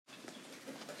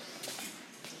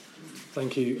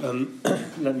Thank you.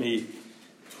 Let me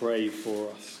pray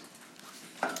for us.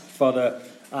 Father,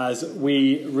 as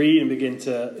we read and begin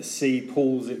to see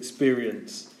Paul's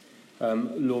experience,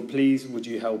 Lord, please would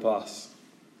you help us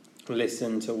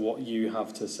listen to what you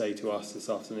have to say to us this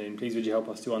afternoon. Please would you help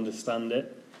us to understand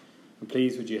it. And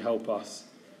please would you help us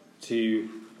to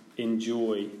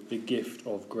enjoy the gift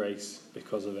of grace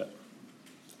because of it.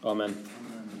 Amen.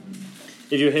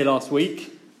 If you were here last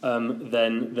week,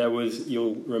 then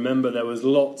you'll remember there was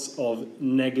lots of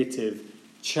negative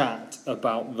chat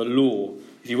about the law.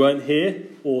 If you weren't here,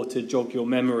 or to jog your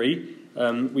memory,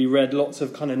 we read lots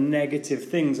of kind of negative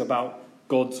things about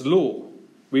God's law.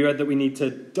 We read that we need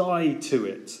to die to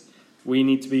it. We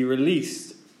need to be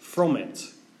released from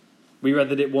it. We read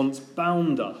that it once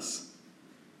bound us,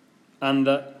 and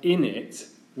that in it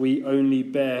we only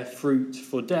bear fruit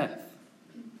for death.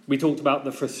 We talked about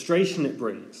the frustration it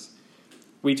brings.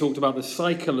 We talked about the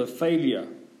cycle of failure.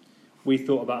 We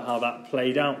thought about how that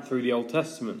played out through the Old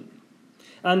Testament.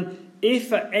 And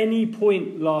if at any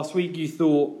point last week you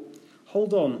thought,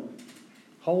 hold on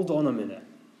a minute.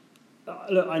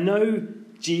 Look, I know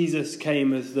Jesus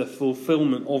came as the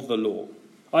fulfillment of the law.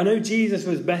 I know Jesus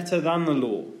was better than the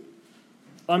law.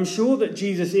 I'm sure that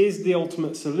Jesus is the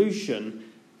ultimate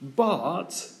solution,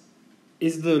 but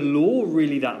is the law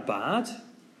really that bad?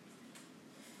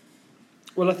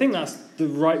 Well, I think that's the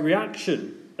right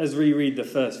reaction as we read the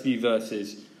first few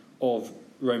verses of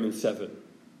Romans 7.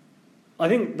 I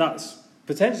think that's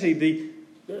potentially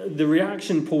the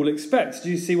reaction Paul expects. Do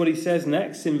you see what he says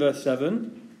next in verse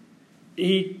 7?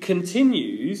 He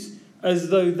continues as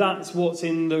though that's what's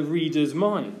in the reader's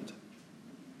mind.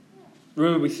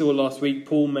 Remember we saw last week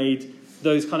Paul made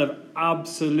those kind of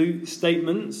absolute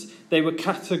statements. They were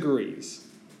categories.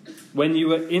 When you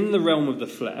were in the realm of the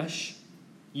flesh,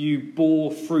 you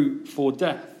bore fruit for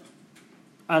death.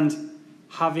 And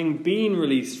having been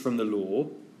released from the law,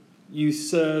 you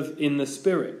serve in the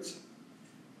Spirit.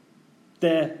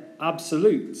 They're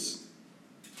absolutes,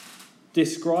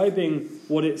 describing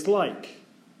what it's like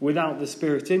without the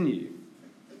Spirit in you.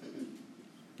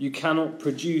 You cannot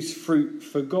produce fruit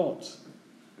for God,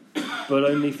 but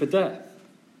only for death.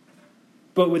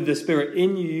 But with the Spirit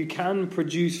in you, you can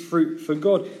produce fruit for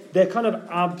God. They're kind of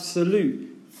absolute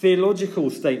theological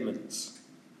statements.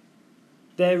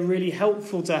 They're really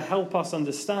helpful to help us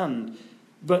understand.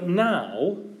 But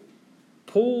now,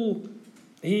 Paul,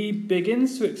 he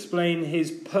begins to explain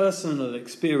his personal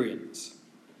experience.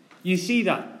 You see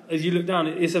that as you look down.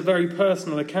 It's a very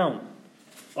personal account.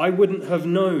 I wouldn't have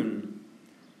known.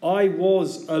 I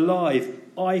was alive.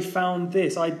 I found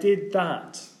this. I did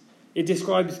that. It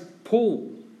describes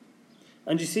Paul.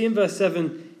 And you see in verse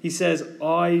 7, he says,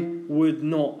 I would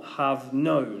not have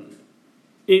known.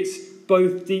 It's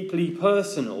both deeply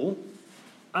personal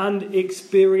and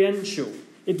experiential.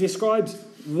 It describes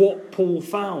what Paul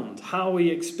found, how he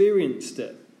experienced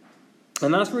it.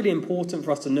 And that's really important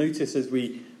for us to notice as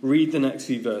we read the next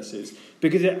few verses,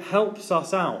 because it helps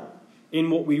us out in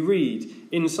what we read,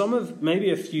 in some of maybe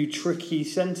a few tricky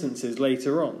sentences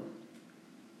later on.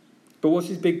 But what's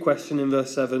his big question in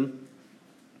verse 7?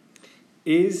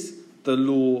 Is the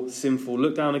law sinful?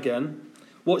 Look down again.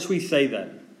 What should we say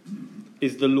then?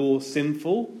 Is the law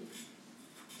sinful?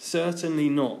 Certainly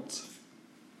not.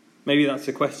 Maybe that's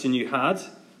a question you had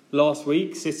last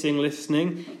week, sitting,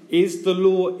 listening. Is the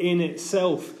law in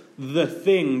itself the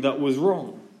thing that was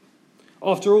wrong?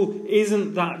 After all,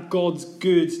 isn't that God's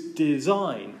good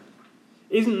design?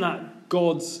 Isn't that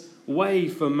God's way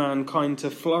for mankind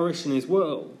to flourish in his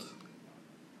world?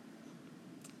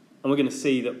 And we're going to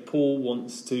see that Paul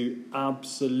wants to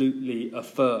absolutely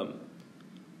affirm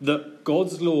that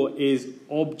God's law is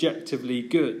objectively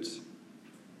good.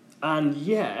 And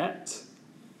yet,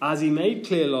 as he made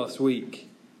clear last week,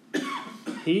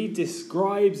 he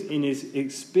describes in his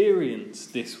experience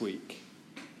this week,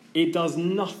 it does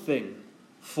nothing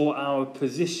for our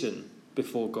position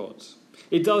before God.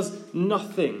 It does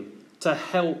nothing to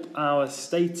help our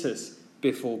status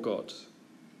before God.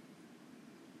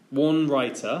 One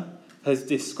writer has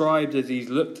described, as he's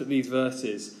looked at these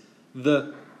verses,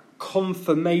 the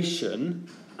confirmation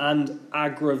and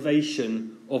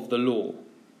aggravation of the law.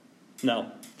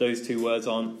 Now, those two words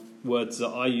aren't words that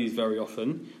I use very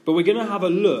often, but we're going to have a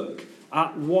look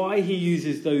at why he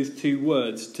uses those two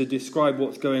words to describe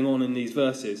what's going on in these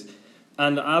verses.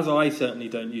 And as I certainly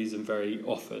don't use them very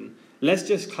often, let's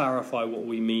just clarify what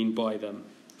we mean by them.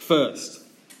 First,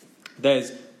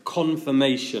 there's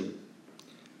confirmation.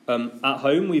 At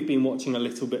home, we've been watching a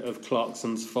little bit of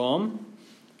Clarkson's Farm.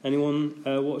 Anyone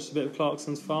watched a bit of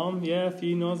Clarkson's Farm? Yeah, a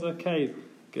few nods? Okay,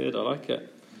 good, I like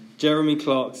it. Jeremy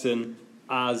Clarkson,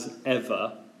 as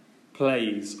ever,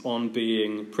 plays on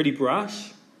being pretty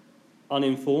brash,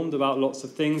 uninformed about lots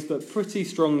of things, but pretty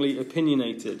strongly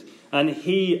opinionated. And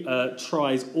he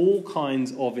tries all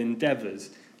kinds of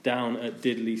endeavours down at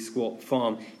Diddley Squat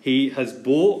Farm. He has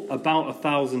bought about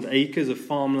 1,000 acres of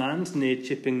farmland near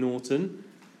Chipping Norton.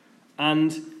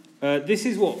 And this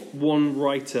is what one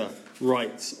writer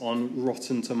writes on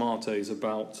Rotten Tomatoes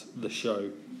about the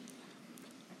show.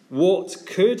 What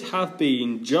could have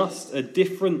been just a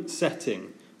different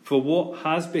setting for what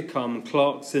has become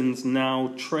Clarkson's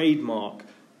now trademark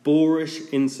boorish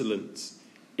insolence,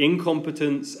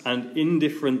 incompetence and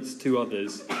indifference to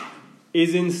others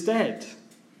is instead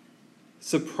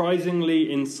surprisingly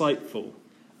insightful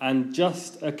and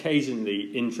just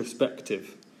occasionally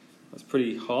introspective. That's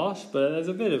pretty harsh, but there's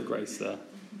a bit of grace there.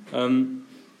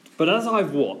 But as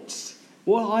I've watched,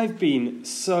 what I've been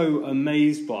so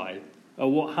amazed by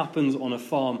what happens on a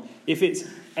farm, if it's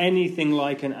anything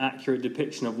like an accurate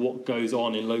depiction of what goes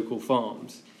on in local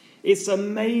farms, it's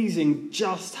amazing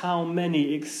just how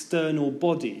many external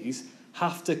bodies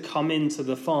have to come into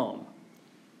the farm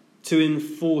to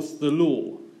enforce the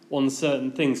law on certain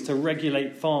things, to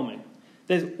regulate farming.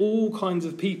 There's all kinds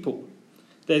of people.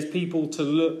 There's people to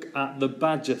look at the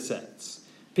badger sets,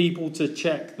 people to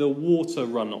check the water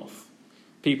runoff,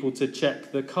 people to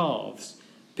check the calves,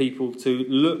 people to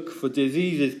look for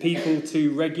diseases, people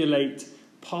to regulate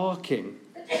parking,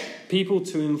 people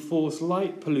to enforce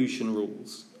light pollution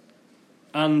rules.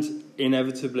 And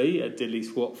inevitably, at Diddley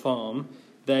Squat Farm,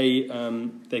 they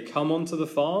come onto the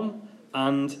farm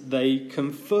and they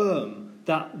confirm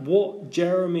that what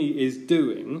Jeremy is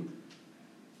doing,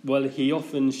 well, he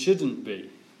often shouldn't be.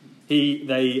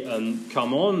 They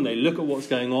come on, they look at what's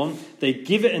going on, they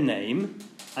give it a name,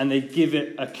 and they give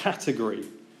it a category.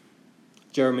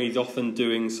 Jeremy's often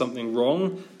doing something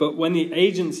wrong, but when the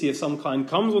agency of some kind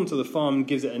comes onto the farm and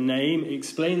gives it a name,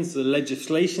 explains the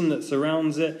legislation that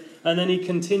surrounds it, and then he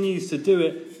continues to do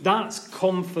it, that's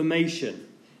confirmation.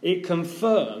 It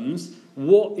confirms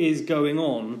what is going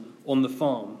on the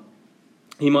farm.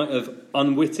 He might have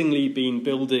unwittingly been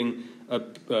building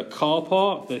a car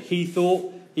park that he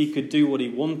thought he could do what he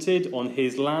wanted on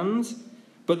his land,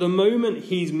 but the moment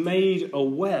he's made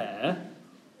aware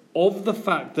of the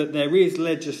fact that there is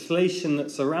legislation that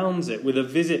surrounds it with a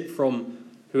visit from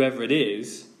whoever it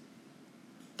is,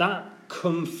 that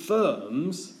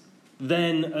confirms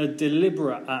then a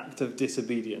deliberate act of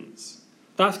disobedience.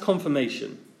 That's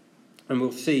confirmation. And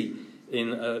we'll see in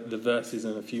the verses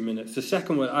in a few minutes. The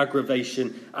second word,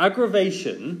 aggravation.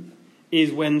 Aggravation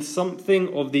is when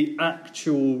something of the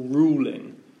actual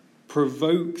ruling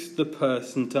provokes the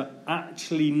person to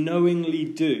actually knowingly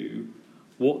do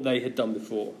what they had done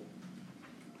before,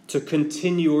 to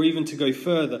continue or even to go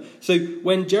further. So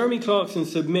when Jeremy Clarkson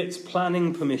submits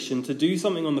planning permission to do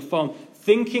something on the farm,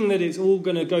 thinking that it's all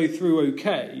going to go through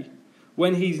okay,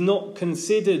 when he's not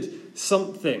considered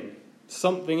something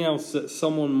else that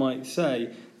someone might say,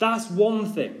 that's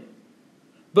one thing.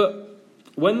 But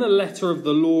when the letter of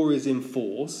the law is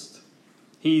enforced,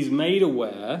 he's made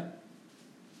aware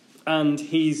and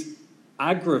he's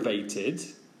aggravated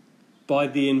by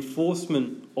the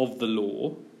enforcement of the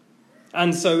law.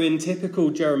 And so in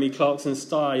typical Jeremy Clarkson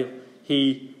style,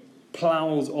 he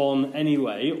ploughs on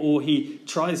anyway, or he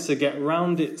tries to get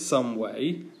around it some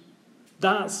way.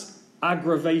 That's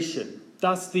aggravation.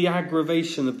 That's the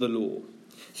aggravation of the law.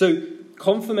 So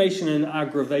confirmation and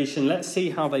aggravation, let's see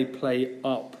how they play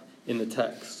up in the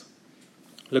text.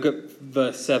 Look at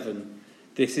verse 7.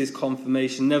 This is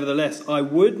confirmation. Nevertheless, I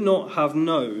would not have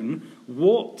known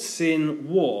what sin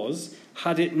was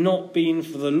had it not been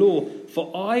for the law.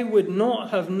 For I would not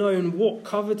have known what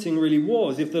coveting really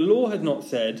was if the law had not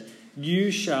said, you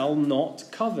shall not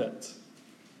covet.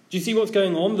 Do you see what's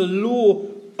going on? The law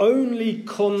only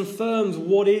confirms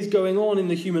what is going on in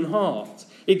the human heart.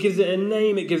 It gives it a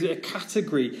name, it gives it a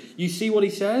category. You see what he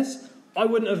says? I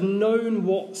wouldn't have known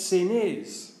what sin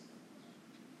is.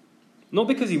 Not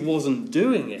because he wasn't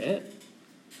doing it,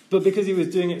 but because he was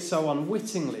doing it so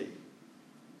unwittingly.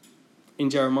 In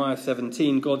Jeremiah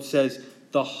 17, God says,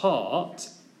 the heart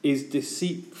is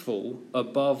deceitful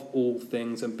above all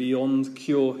things and beyond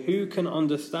cure. Who can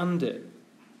understand it?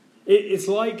 It's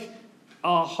like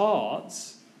our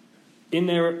hearts, in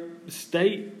their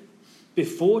state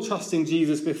before trusting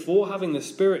Jesus, before having the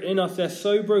Spirit in us, they're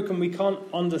so broken we can't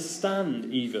understand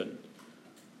even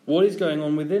what is going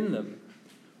on within them,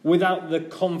 without the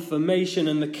confirmation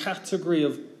and the category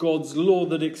of God's law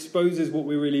that exposes what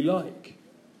we really like.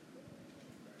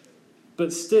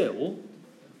 But still,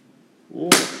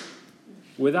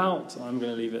 without, I'm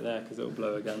going to leave it there because it will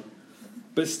blow again.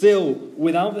 But still,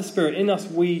 without the Spirit in us,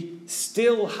 we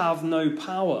still have no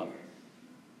power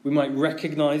We might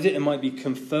recognize it. It might be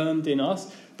confirmed in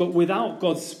us. But without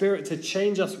God's Spirit to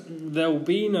change us, there will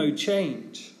be no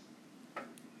change.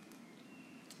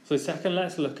 So second,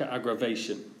 let's look at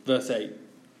aggravation. Verse 8.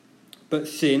 But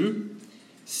sin,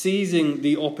 seizing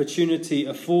the opportunity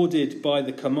afforded by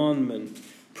the commandment,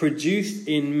 produced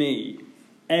in me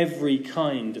every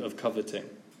kind of coveting.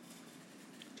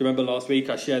 Do you remember last week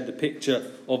I shared the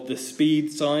picture of the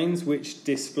speed signs which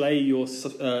display your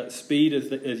speed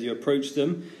as you approach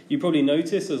them? You probably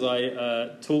noticed as I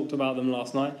talked about them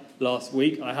last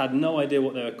week, I had no idea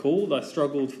what they were called. I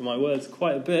struggled for my words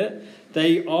quite a bit.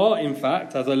 They are, in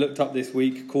fact, as I looked up this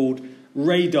week, called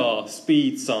radar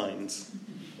speed signs.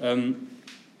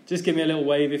 Just give me a little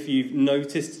wave if you've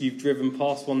noticed you've driven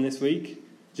past one this week.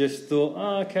 Just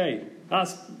thought, okay,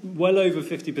 that's well over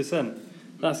 50%.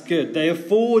 That's good. They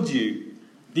afford you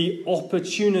the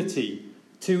opportunity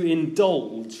to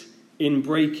indulge in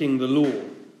breaking the law.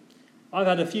 I've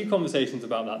had a few conversations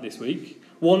about that this week.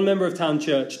 One member of Town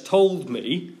Church told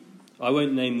me, I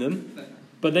won't name them,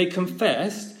 but they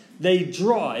confessed they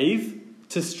drive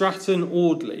to Stratton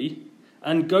Audley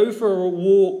and go for a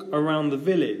walk around the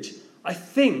village, I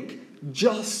think,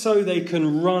 just so they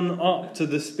can run up to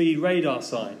the speed radar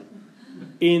sign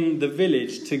in the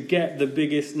village to get the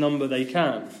biggest number they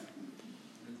can.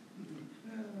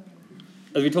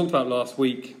 As we talked about last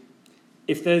week,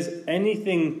 if there's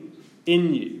anything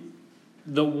in you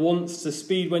that wants to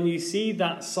speed, when you see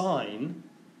that sign,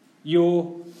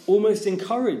 you're almost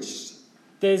encouraged.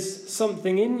 There's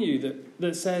something in you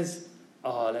that says,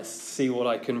 let's see what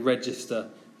I can register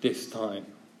this time.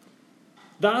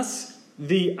 That's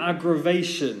the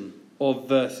aggravation of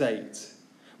verse 8.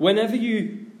 Whenever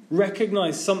you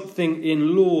recognize something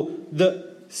in law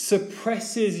that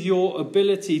suppresses your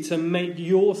ability to make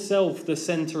yourself the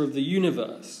center of the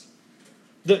universe,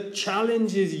 that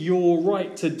challenges your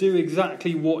right to do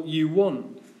exactly what you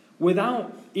want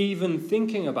without even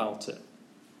thinking about it,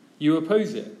 you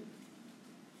oppose it.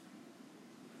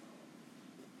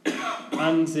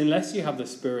 And unless you have the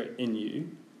Spirit in you,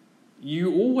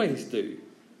 you always do.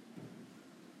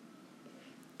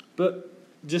 But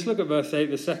just look at verse 8,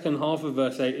 the second half of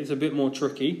verse 8, it's a bit more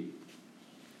tricky.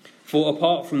 For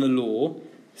apart from the law,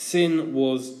 sin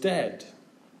was dead.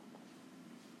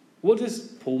 What does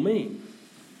Paul mean?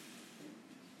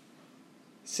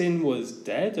 Sin was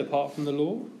dead apart from the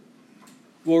law?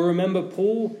 Well, remember,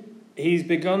 Paul, he's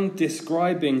begun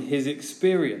describing his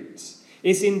experience.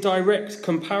 It's in direct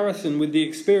comparison with the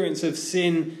experience of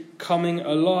sin coming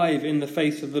alive in the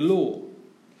face of the law.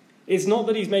 It's not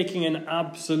that he's making an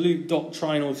absolute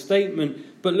doctrinal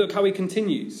statement, but look how he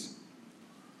continues.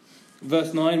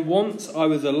 Verse 9, once I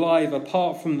was alive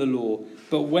apart from the law,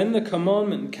 but when the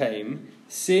commandment came,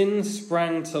 sin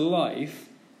sprang to life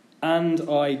and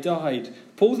I died.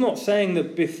 Paul's not saying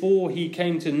that before he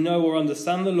came to know or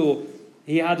understand the law,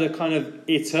 he had a kind of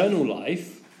eternal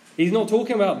life. He's not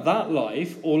talking about that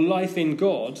life or life in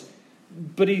God,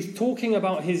 but he's talking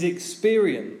about his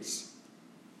experience.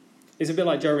 It's a bit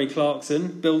like Jeremy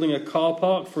Clarkson building a car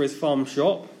park for his farm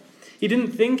shop. He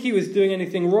didn't think he was doing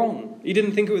anything wrong. He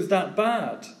didn't think it was that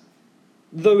bad,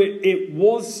 though it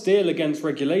was still against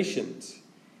regulations.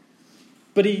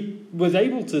 But he was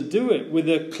able to do it with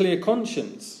a clear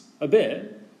conscience, a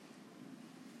bit.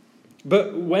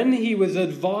 But when he was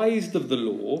advised of the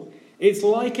law, it's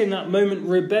like in that moment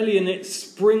rebellion, it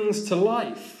springs to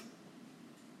life.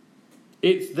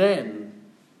 It's then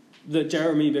that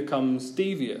Jeremy becomes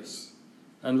devious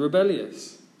and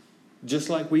rebellious, just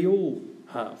like we all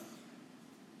have.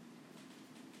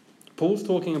 Paul's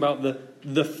talking about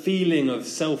the feeling of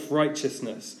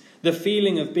self-righteousness, the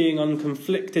feeling of being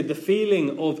unconflicted, the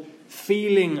feeling of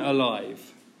feeling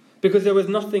alive, because there was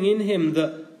nothing in him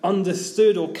that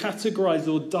understood or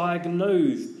categorized or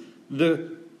diagnosed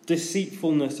the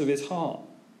deceitfulness of his heart.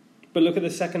 But look at the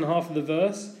second half of the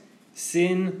verse.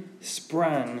 Sin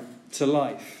sprang to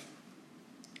life.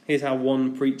 Here's how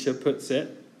one preacher puts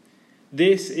it.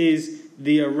 This is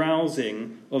the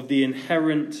arousing of the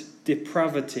inherent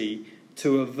depravity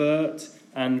to avert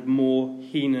and more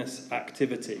heinous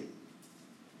activity.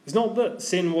 It's not that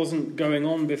sin wasn't going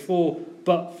on before,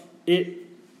 but it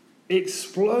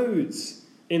explodes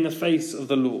in the face of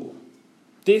the law.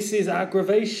 This is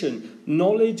aggravation.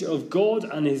 Knowledge of God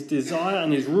and his desire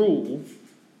and his rule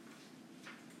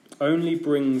only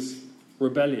brings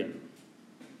rebellion.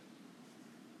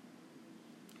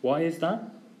 Why is that?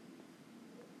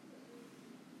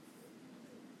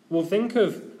 Well, think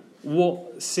of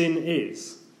what sin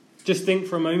is. Just think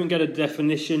for a moment, get a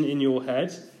definition in your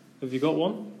head. Have you got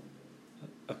one?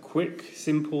 A quick,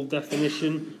 simple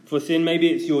definition for sin. Maybe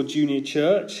it's your junior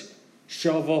church.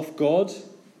 Shove off God.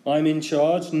 I'm in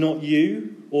charge, not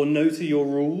you, or no to your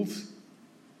rules.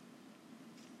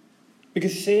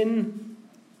 Because sin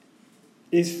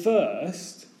is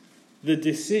first the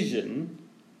decision,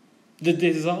 the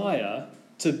desire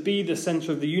to be the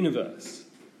centre of the universe,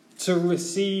 to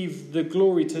receive the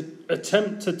glory, to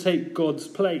attempt to take God's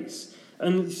place.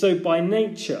 And so by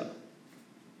nature,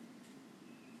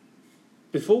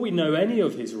 before we know any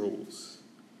of his rules,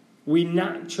 we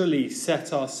naturally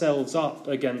set ourselves up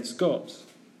against God.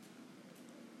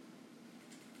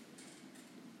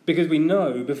 Because we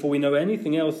know, before we know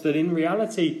anything else, that in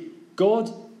reality,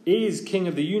 God is King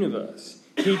of the universe.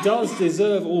 He does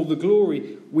deserve all the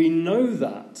glory. We know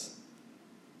that.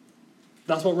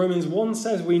 That's what Romans 1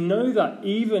 says. We know that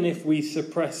even if we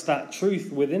suppress that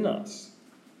truth within us.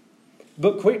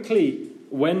 But quickly,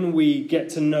 when we get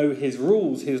to know his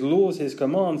rules, his laws, his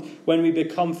commands, when we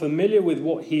become familiar with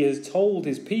what he has told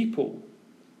his people,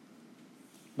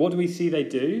 what do we see they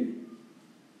do?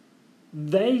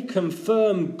 They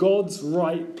confirm God's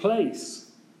right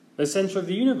place, the centre of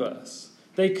the universe.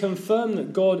 They confirm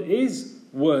that God is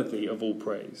worthy of all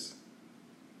praise.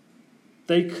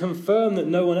 They confirm that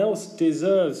no one else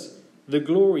deserves the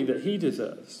glory that he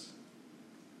deserves.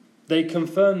 They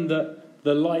confirm that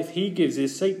the life he gives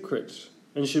is sacred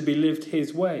and should be lived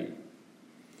his way.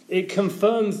 It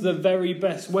confirms the very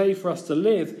best way for us to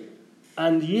live,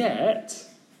 and yet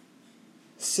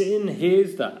sin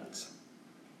hears that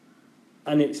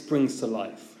and it springs to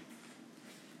life.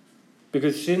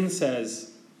 Because sin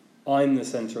says, I'm the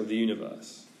centre of the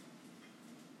universe.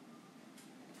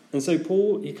 And so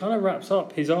Paul, he kind of wraps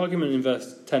up his argument in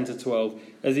verse 10 to 12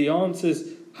 as he answers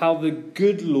how the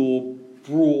good law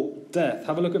brought death.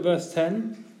 Have a look at verse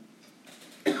 10.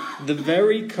 The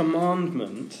very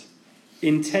commandment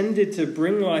intended to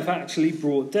bring life actually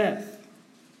brought death.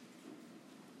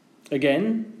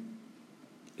 Again,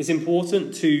 it's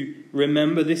important to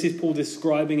remember this is Paul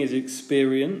describing his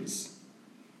experience.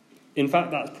 In fact,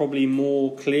 that's probably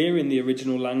more clear in the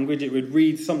original language. It would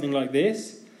read something like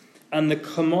this. And the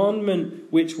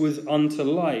commandment which was unto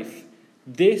life,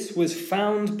 this was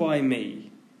found by me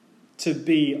to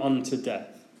be unto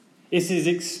death. It's his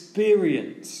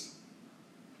experience.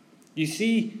 You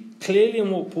see clearly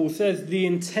in what Paul says, the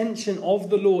intention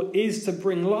of the law is to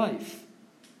bring life.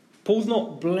 Paul's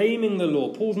not blaming the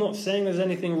law. Paul's not saying there's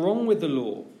anything wrong with the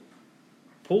law.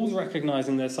 Paul's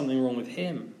recognizing there's something wrong with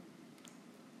him.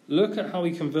 Look at how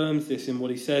he confirms this in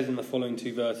what he says in the following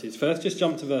two verses. First, just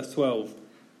jump to verse 12.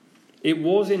 It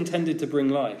was intended to bring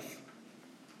life.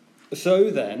 So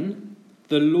then,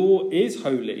 the law is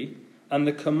holy, and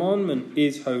the commandment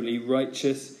is holy,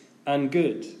 righteous, and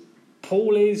good.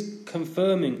 Paul is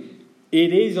confirming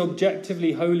it is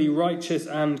objectively holy, righteous,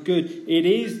 and good. It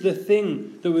is the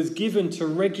thing that was given to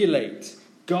regulate,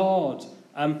 guard,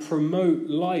 and promote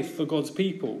life for God's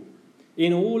people.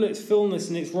 In all its fullness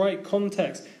and its right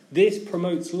context, this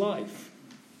promotes life.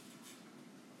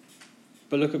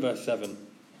 But look at verse 7.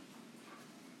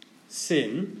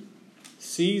 Sin,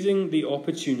 seizing the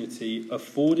opportunity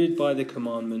afforded by the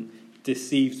commandment,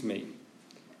 deceived me,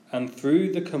 and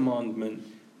through the commandment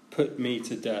put me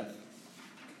to death.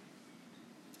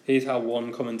 Here's how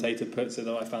one commentator puts it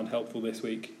that I found helpful this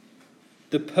week.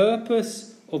 The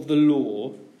purpose of the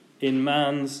law in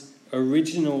man's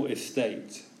original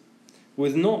estate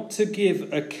was not to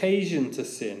give occasion to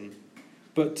sin,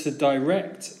 but to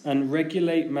direct and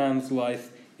regulate man's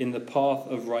life in the path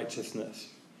of righteousness,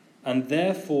 and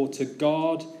therefore to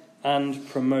guard and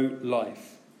promote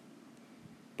life.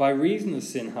 By reason of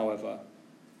sin, however,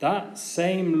 that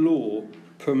same law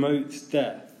promotes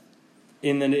death,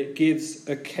 in that it gives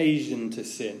occasion to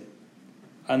sin,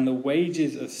 and the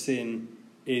wages of sin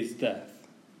is death.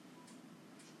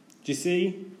 Do you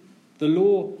see? The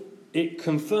law, it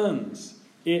confirms,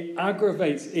 it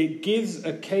aggravates, it gives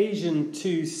occasion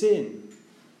to sin.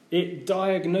 It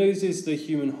diagnoses the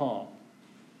human heart.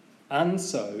 And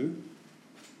so,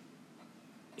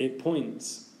 it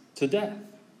points to death.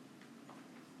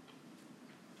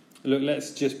 Look,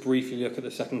 let's just briefly look at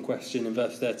the second question in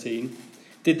verse 13.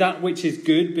 Did that which is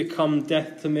good become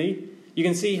death to me? You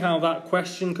can see how that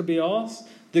question could be asked.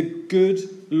 The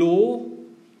good law,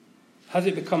 has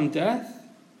it become death?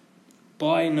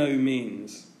 By no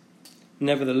means.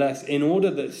 Nevertheless, in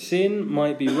order that sin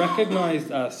might be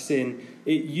recognized as sin,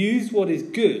 it used what is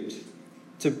good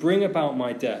to bring about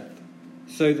my death,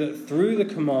 so that through the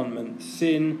commandment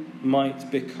sin might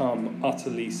become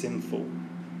utterly sinful.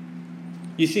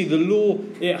 You see, the law,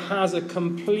 it has a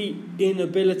complete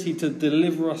inability to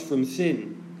deliver us from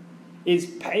sin. It's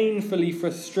painfully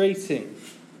frustrating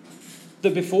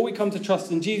that before we come to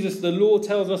trust in Jesus, the law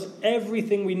tells us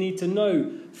everything we need to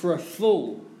know for a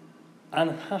full,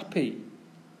 and happy,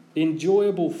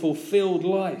 enjoyable, fulfilled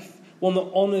life, one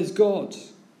that honours God.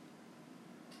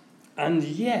 And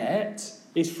yet,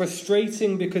 it's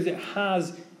frustrating because it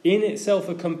has in itself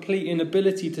a complete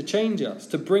inability to change us,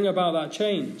 to bring about that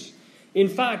change. In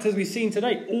fact, as we've seen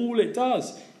today, all it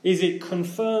does is it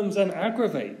confirms and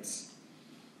aggravates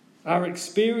our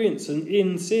experience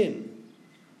in sin.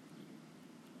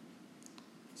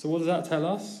 So what does that tell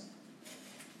us?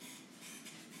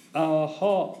 Our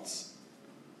hearts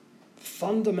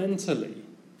fundamentally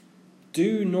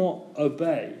do not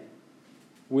obey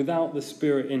without the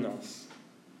Spirit in us.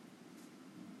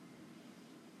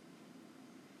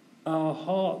 Our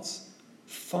hearts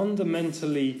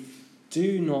fundamentally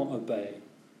do not obey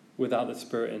without the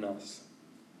Spirit in us.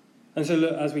 And so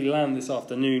look, as we land this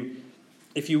afternoon,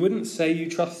 if you wouldn't say you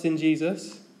trust in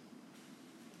Jesus,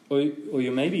 or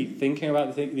you're maybe thinking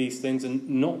about these things and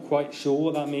not quite sure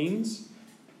what that means,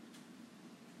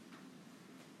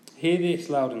 hear this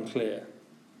loud and clear.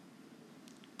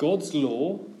 God's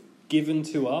law given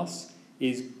to us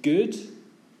is good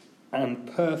and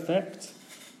perfect,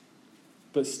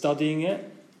 but studying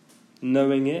it,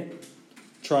 knowing it,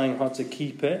 trying hard to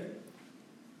keep it,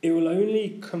 it will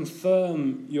only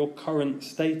confirm your current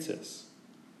status.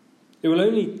 It will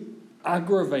only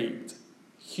aggravate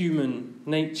human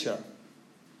nature.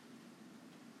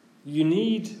 You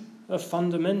need a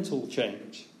fundamental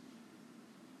change.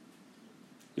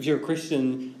 If you're a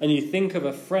Christian and you think of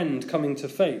a friend coming to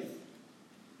faith,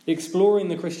 exploring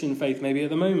the Christian faith maybe at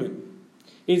the moment,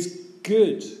 it's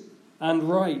good and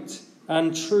right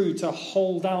and true to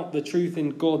hold out the truth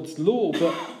in God's law,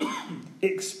 but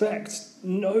expect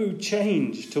no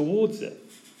change towards it.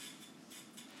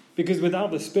 Because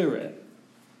without the Spirit,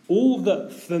 all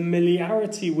that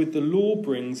familiarity with the law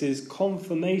brings is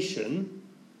confirmation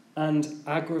and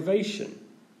aggravation.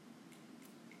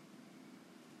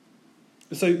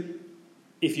 So,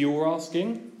 if you're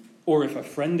asking, or if a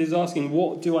friend is asking,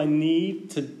 what do I need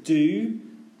to do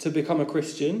to become a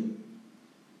Christian?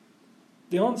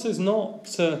 The answer is not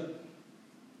to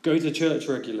go to church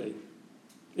regularly.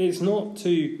 It's not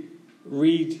to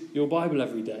read your Bible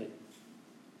every day.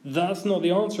 That's not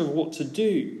the answer of what to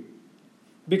do.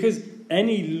 Because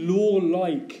any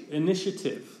law-like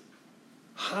initiative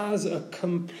has a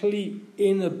complete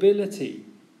inability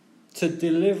to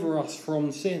deliver us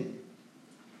from sin.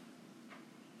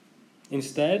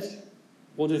 Instead,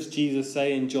 what does Jesus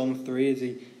say in John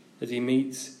 3 as he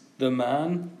meets the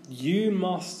man? You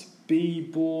must be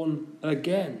born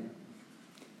again.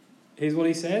 Here's what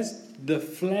he says. The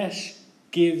flesh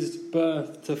gives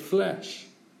birth to flesh.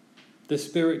 The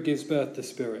Spirit gives birth to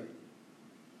spirit.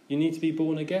 You need to be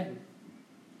born again.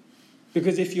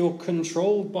 Because if you're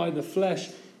controlled by the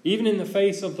flesh, even in the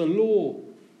face of the law,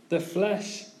 the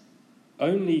flesh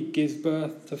only gives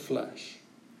birth to flesh.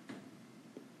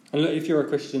 And look, if you're a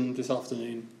Christian this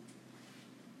afternoon,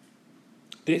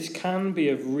 this can be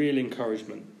of real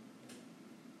encouragement.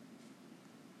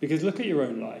 Because look at your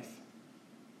own life.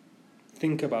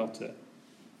 Think about it.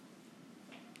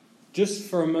 Just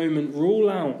for a moment, rule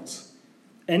out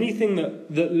anything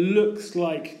that looks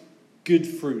like good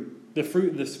fruit. The fruit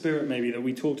of the Spirit, maybe, that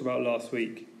we talked about last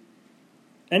week.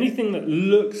 Anything that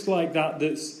looks like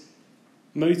that's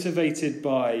motivated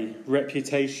by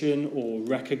reputation or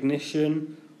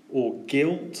recognition or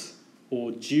guilt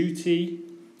or duty.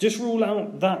 Just rule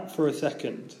out that for a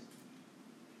second.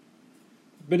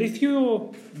 But if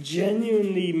you're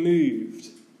genuinely moved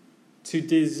to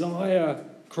desire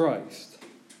Christ,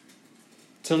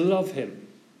 to love him,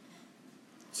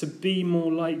 to be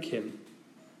more like him,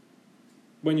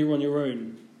 when you're on your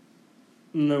own,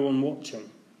 no one watching,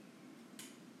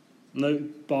 no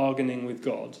bargaining with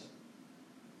God,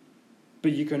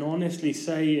 but you can honestly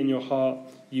say in your heart,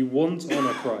 you want to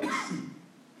honour Christ.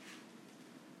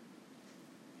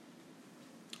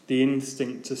 The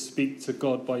instinct to speak to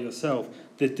God by yourself,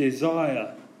 the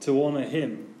desire to honour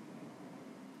him.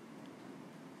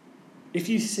 If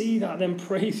you see that, then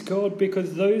praise God,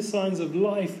 because those signs of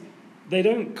life, they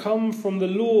don't come from the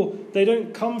law. They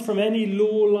don't come from any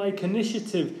law-like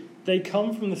initiative. They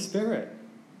come from the Spirit.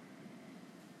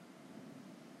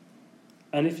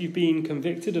 And if you've been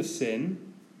convicted of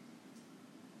sin,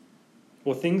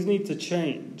 or things need to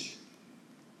change,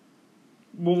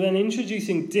 well, then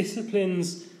introducing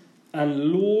disciplines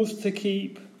and laws to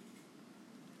keep,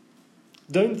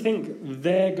 don't think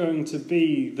they're going to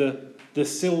be the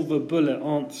silver bullet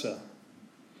answer.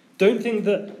 Don't think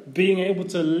that being able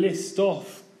to list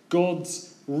off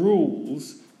God's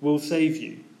rules will save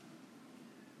you.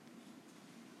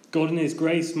 God in his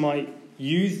grace might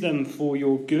use them for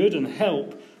your good and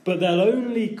help, but they'll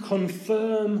only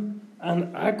confirm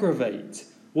and aggravate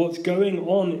what's going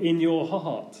on in your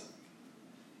heart.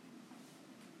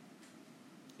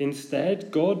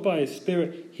 Instead, God, by his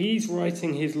Spirit, he's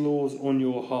writing his laws on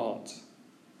your heart.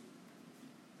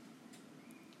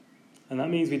 And that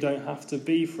means we don't have to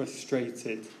be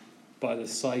frustrated by the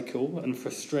cycle and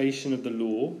frustration of the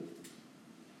law.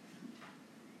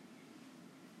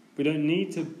 We don't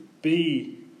need to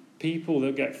be people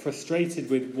that get frustrated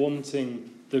with wanting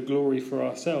the glory for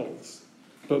ourselves.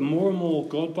 But more and more,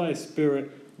 God by his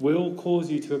Spirit will cause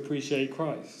you to appreciate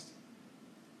Christ.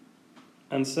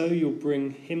 And so you'll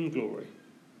bring him glory.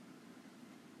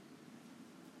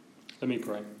 Let me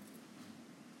pray.